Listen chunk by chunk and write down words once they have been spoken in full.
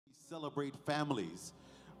celebrate families.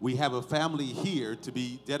 We have a family here to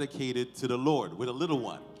be dedicated to the Lord with a little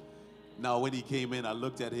one. Now, when he came in, I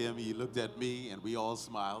looked at him, he looked at me, and we all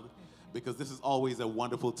smiled because this is always a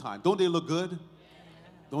wonderful time. Don't they look good?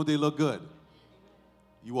 Don't they look good?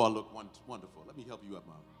 You all look wonderful. Let me help you up,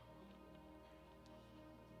 Mom.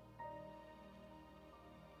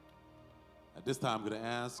 At this time, I'm going to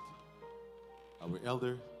ask our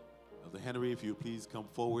Elder Henry, if you please come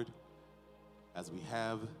forward as we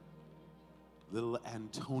have little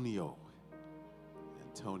Antonio,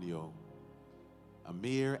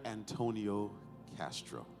 Amir Antonio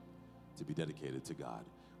Castro, to be dedicated to God.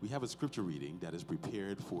 We have a scripture reading that is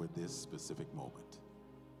prepared for this specific moment.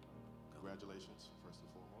 Congratulations, first and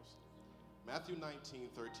foremost. Matthew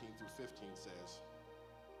 19:13 through 15 says,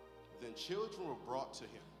 "Then children were brought to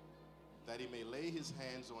him, that he may lay his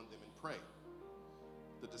hands on them and pray.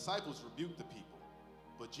 The disciples rebuked the people,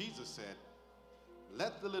 but Jesus said,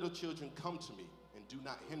 'Let the little children come to me, and do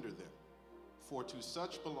not hinder them, for to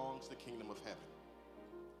such belongs the kingdom of heaven.'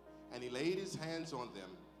 And he laid his hands on them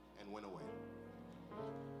and went away."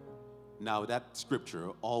 Now, that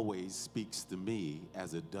scripture always speaks to me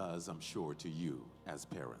as it does, I'm sure, to you as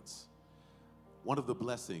parents. One of the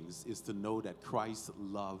blessings is to know that Christ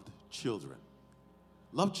loved children.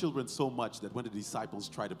 Loved children so much that when the disciples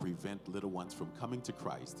tried to prevent little ones from coming to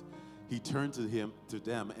Christ, he turned to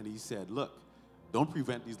them and he said, "Look, don't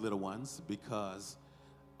prevent these little ones, because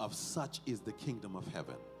of such is the kingdom of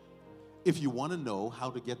heaven." If you want to know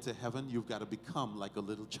how to get to heaven, you've got to become like a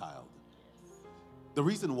little child. The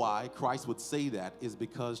reason why Christ would say that is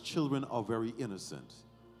because children are very innocent.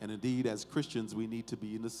 And indeed, as Christians, we need to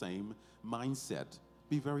be in the same mindset,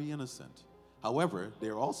 be very innocent. However,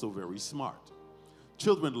 they're also very smart.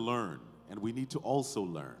 Children learn, and we need to also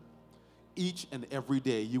learn. Each and every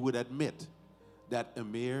day, you would admit that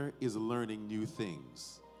Amir is learning new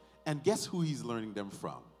things. And guess who he's learning them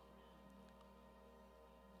from?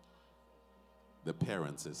 The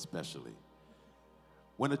parents especially.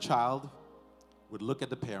 When a child would look at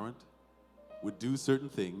the parent, would do certain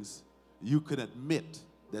things, you could admit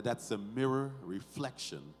that that's a mirror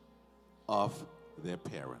reflection of their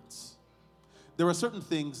parents. There are certain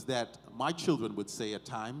things that my children would say at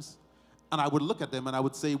times, and I would look at them and I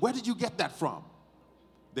would say, "Where did you get that from?"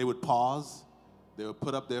 They would pause, they would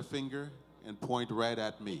put up their finger and point right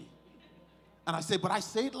at me. And I say, "But I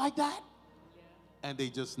say it like that?" And they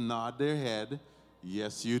just nod their head,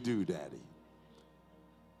 "Yes, you do, Daddy."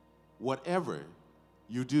 Whatever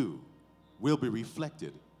you do will be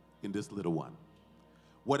reflected in this little one.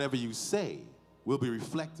 Whatever you say will be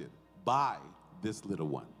reflected by this little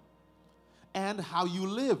one. And how you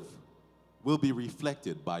live will be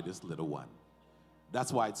reflected by this little one.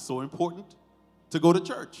 That's why it's so important to go to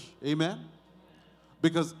church. Amen?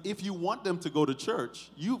 Because if you want them to go to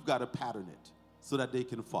church, you've got to pattern it so that they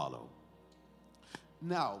can follow.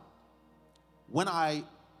 Now, when I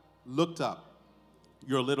looked up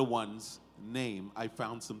your little one's name, I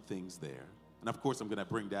found some things there. And of course, I'm going to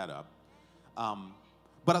bring that up.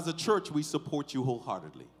 But as a church, we support you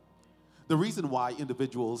wholeheartedly. The reason why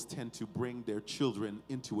individuals tend to bring their children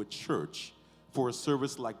into a church for a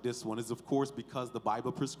service like this one is, of course, because the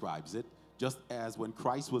Bible prescribes it. Just as when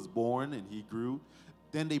Christ was born and he grew,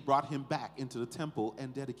 then they brought him back into the temple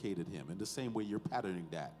and dedicated him. In the same way, you're patterning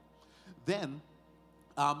that. Then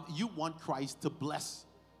you want Christ to bless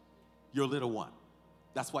your little one.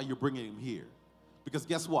 That's why you're bringing him here. Because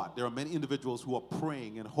guess what? There are many individuals who are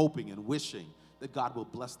praying and hoping and wishing that God will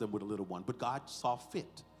bless them with a little one. But God saw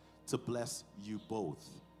fit to bless you both.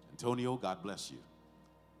 Antonio, God bless you.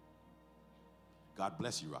 God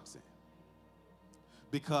bless you, Roxanne.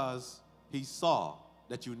 Because he saw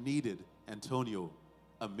that you needed Antonio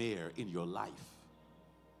Amir in your life.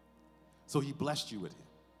 So he blessed you with him.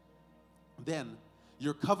 Then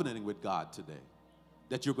you're covenanting with God today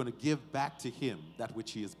that you're going to give back to him that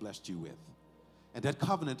which he has blessed you with. And that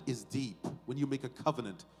covenant is deep. When you make a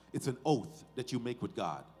covenant, it's an oath that you make with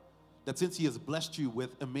God. That since he has blessed you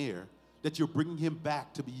with Amir, that you're bringing him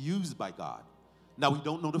back to be used by God. Now, we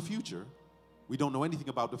don't know the future. We don't know anything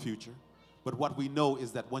about the future. But what we know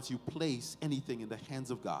is that once you place anything in the hands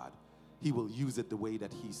of God, he will use it the way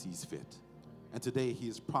that he sees fit. And today, he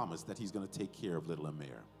has promised that he's going to take care of little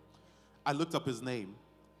Amir. I looked up his name,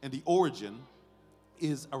 and the origin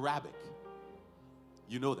is Arabic.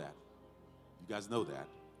 You know that. You guys know that.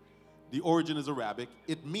 The origin is Arabic.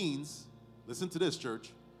 It means, listen to this,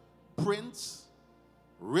 church, prince,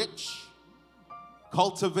 rich,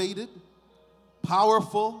 cultivated,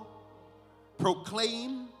 powerful,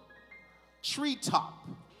 proclaim, treetop.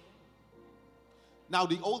 Now,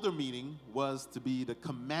 the older meaning was to be the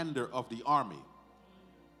commander of the army.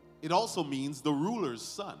 It also means the ruler's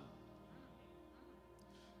son.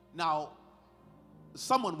 Now,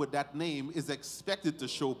 someone with that name is expected to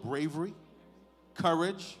show bravery,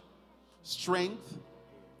 courage, strength,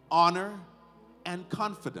 honor, and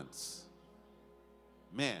confidence.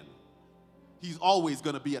 Man, he's always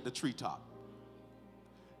going to be at the treetop.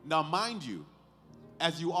 Now, mind you,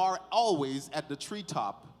 as you are always at the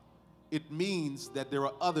treetop, it means that there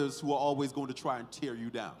are others who are always going to try and tear you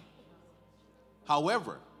down.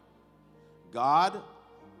 However, God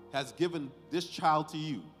has given this child to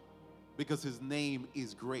you because his name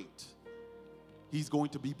is great. He's going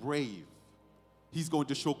to be brave. He's going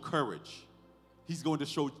to show courage. He's going to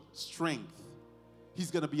show strength.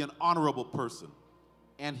 He's going to be an honorable person.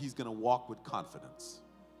 And he's going to walk with confidence.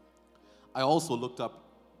 I also looked up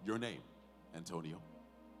your name, Antonio.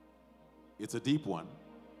 It's a deep one.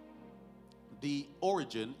 The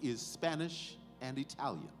origin is Spanish and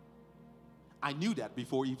Italian. I knew that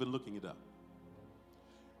before even looking it up.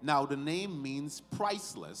 Now, the name means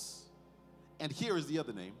priceless, and here is the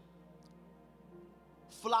other name,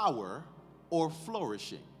 flower or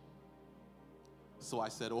flourishing. So I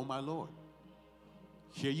said, oh my Lord,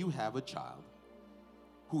 here you have a child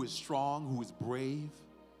who is strong, who is brave,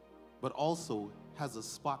 but also has a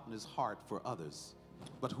spot in his heart for others,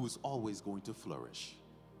 but who's always going to flourish.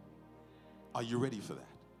 Are you ready for that?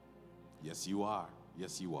 Yes, you are.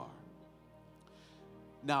 Yes, you are.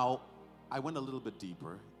 Now, I went a little bit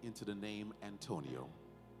deeper into the name Antonio.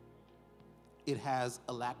 It has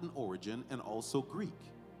a Latin origin and also Greek.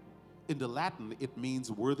 In the Latin, it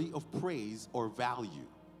means worthy of praise or value.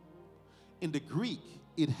 In the Greek,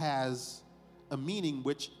 it has a meaning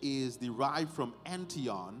which is derived from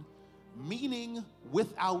Antion, meaning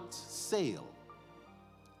without sale.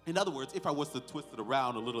 In other words, if I was to twist it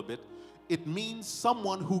around a little bit, it means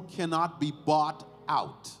someone who cannot be bought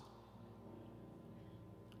out.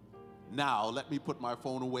 Now, let me put my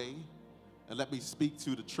phone away and let me speak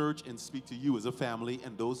to the church and speak to you as a family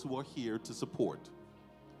and those who are here to support.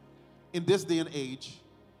 In this day and age,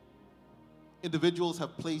 individuals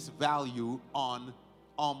have placed value on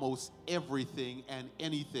almost everything and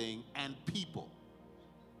anything and people.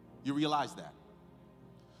 You realize that?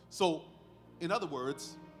 So, in other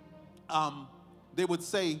words, they would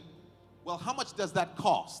say, well, how much does that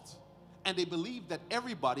cost? And they believe that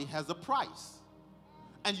everybody has a price.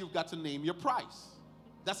 And you've got to name your price.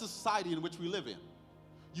 That's the society in which we live in.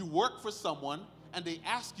 You work for someone, and they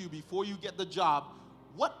ask you before you get the job,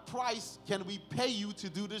 what price can we pay you to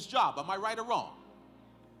do this job? Am I right or wrong?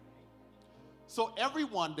 So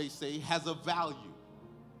everyone, they say, has a value.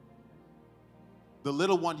 The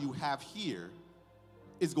little one you have here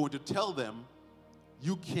is going to tell them,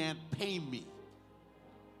 you can't pay me.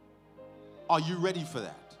 Are you ready for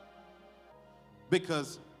that?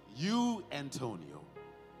 Because you, Antonio,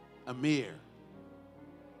 Amir,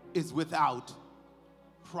 is without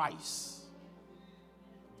price.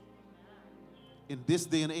 In this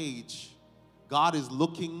day and age, God is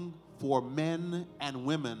looking for men and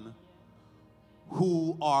women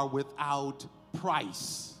who are without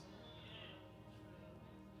price.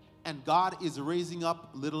 And God is raising up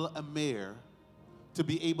little Amir to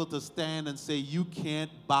be able to stand and say, you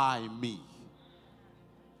can't buy me.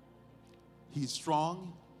 He's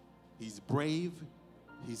strong, he's brave,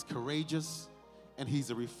 he's courageous, and he's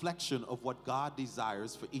a reflection of what God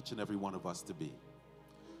desires for each and every one of us to be.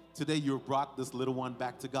 Today, you've brought this little one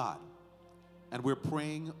back to God, and we're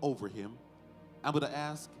praying over him. I'm going to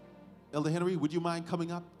ask, Elder Henry, would you mind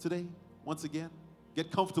coming up today once again?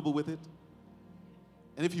 Get comfortable with it.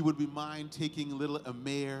 And if you would be mind taking little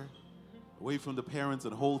Amir away from the parents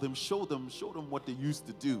and hold him, show them what they used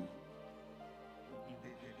to do.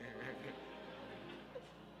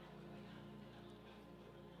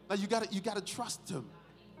 Now you gotta trust him.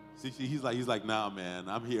 See, he's like, nah, man,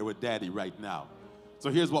 I'm here with Daddy right now. So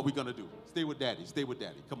here's what we're gonna do. Stay with Daddy.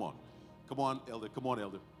 Come on, Elder.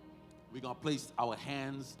 We're gonna place our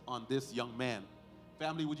hands on this young man.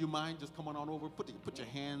 Family, would you mind just coming on over? Put your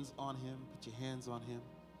hands on him.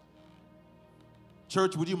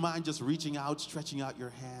 Church, would you mind just reaching out, stretching out your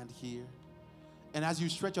hand here? And as you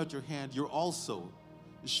stretch out your hand, you're also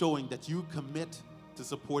showing that you commit to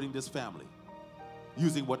supporting this family,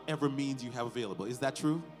 using whatever means you have available. Is that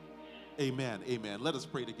true? Amen. Let us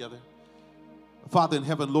pray together. Father in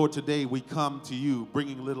heaven, Lord, today we come to you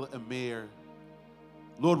bringing little Amir.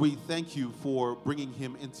 Lord, we thank you for bringing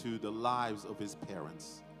him into the lives of his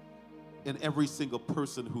parents and every single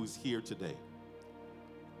person who's here today.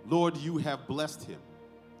 Lord, you have blessed him.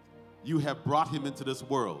 You have brought him into this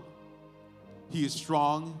world. He is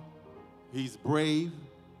strong, he's brave,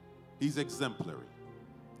 he's exemplary.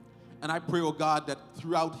 And I pray, oh God, that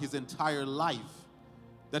throughout his entire life,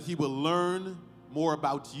 that he will learn more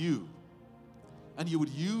about you. And he would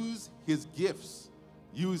use his gifts,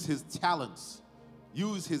 use his talents,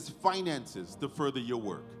 use his finances to further your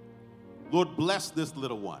work. Lord, bless this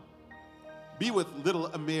little one. Be with little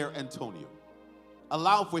Amir Antonio.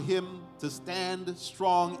 Allow for him to stand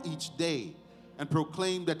strong each day and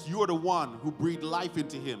proclaim that you are the one who breathed life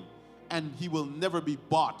into him, and he will never be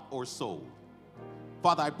bought or sold.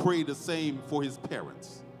 Father, I pray the same for his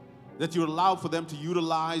parents, that you allow for them to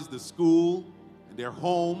utilize the school and their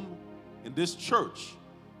home in this church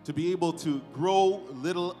to be able to grow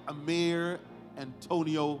little Amir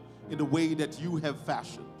Antonio in the way that you have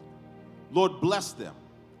fashioned. Lord, bless them,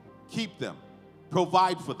 keep them,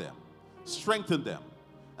 provide for them, strengthen them,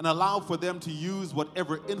 and allow for them to use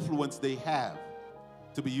whatever influence they have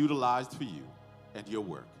to be utilized for you and your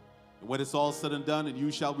work. And when it's all said and done and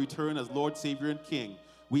you shall return as Lord, Savior, and King,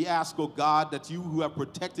 we ask, oh God, that you who have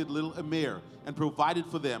protected little Amir and provided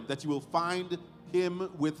for them, that you will find him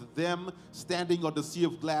with them standing on the sea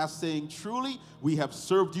of glass saying, truly, we have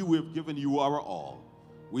served you, we have given you our all.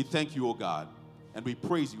 We thank you, oh God, and we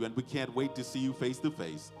praise you, and we can't wait to see you face to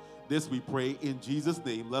face. This we pray in Jesus'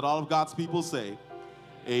 name. Let all of God's people say,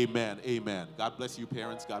 amen, amen. God bless you,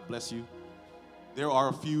 parents. God bless you. There are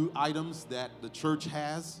a few items that the church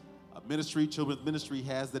has, a ministry, children's ministry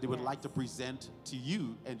has, that they would like to present to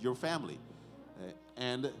you and your family.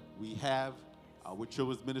 And we have our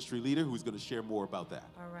children's ministry leader who's going to share more about that.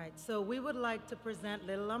 All right. So we would like to present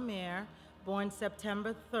little Amir, born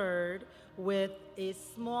September 3rd, with a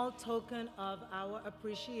small token of our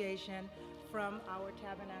appreciation from our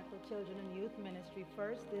Tabernacle Children and Youth Ministry.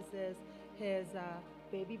 First, this is his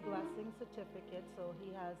baby blessing certificate, so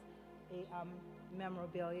he has a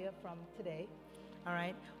memorabilia from today. All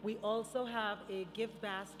right. We also have a gift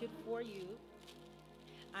basket for you,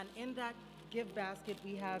 and in that gift basket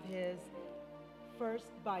we have his first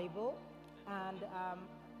Bible and a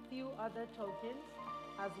few other tokens,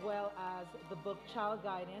 as well as the book Child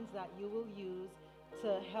Guidance that you will use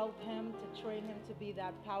to help him, to train him to be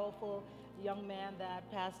that powerful young man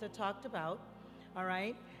that Pastor talked about. All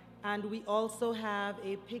right. And we also have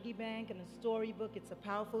a piggy bank and a storybook. It's a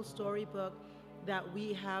powerful storybook that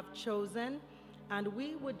we have chosen. And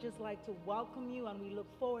we would just like to welcome you, and we look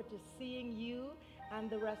forward to seeing you and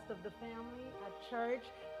the rest of the family at church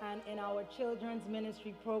and in our children's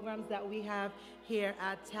ministry programs that we have here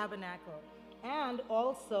at Tabernacle. And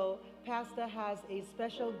also, Pastor has a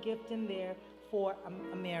special gift in there for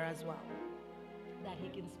Amir as well that he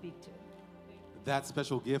can speak to. That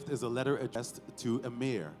special gift is a letter addressed to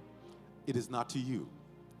Amir. It is not to you.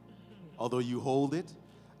 Although you hold it,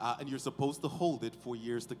 and you're supposed to hold it for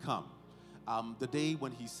years to come. The day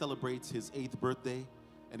when he celebrates his 8th birthday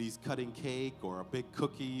and he's cutting cake or a big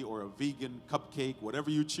cookie or a vegan cupcake, whatever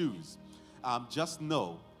you choose, just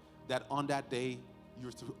know that on that day,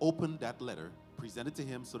 you're to open that letter, present it to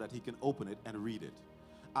him so that he can open it and read it.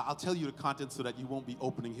 I'll tell you the contents so that you won't be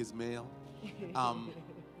opening his mail.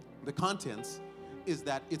 The contents is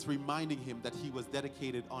that it's reminding him that he was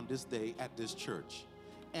dedicated on this day at this church.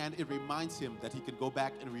 And it reminds him that he can go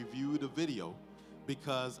back and review the video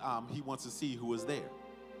because he wants to see who was there.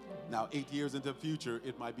 Now, 8 years into the future,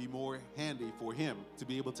 it might be more handy for him to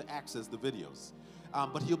be able to access the videos.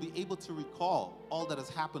 But he'll be able to recall all that has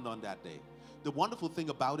happened on that day. The wonderful thing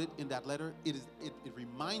about it in that letter, it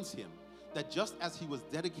reminds him that just as he was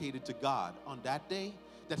dedicated to God on that day,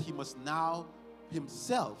 that he must now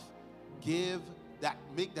himself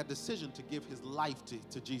make that decision to give his life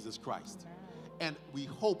to Jesus Christ. And we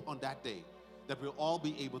hope on that day that we'll all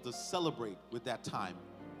be able to celebrate with that time,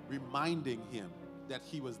 reminding him that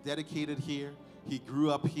he was dedicated here, he grew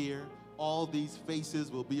up here. All these faces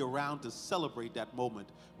will be around to celebrate that moment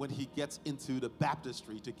when he gets into the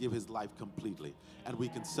baptistry to give his life completely. And we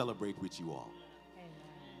can celebrate with you all. Amen.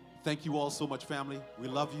 Thank you all so much, family. We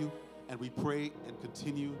love you, and we pray and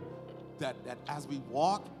continue that as we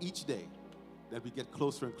walk each day, that we get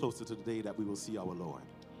closer and closer to the day that we will see our Lord.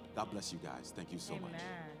 God bless you guys. Thank you so much. Amen.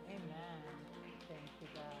 Amen.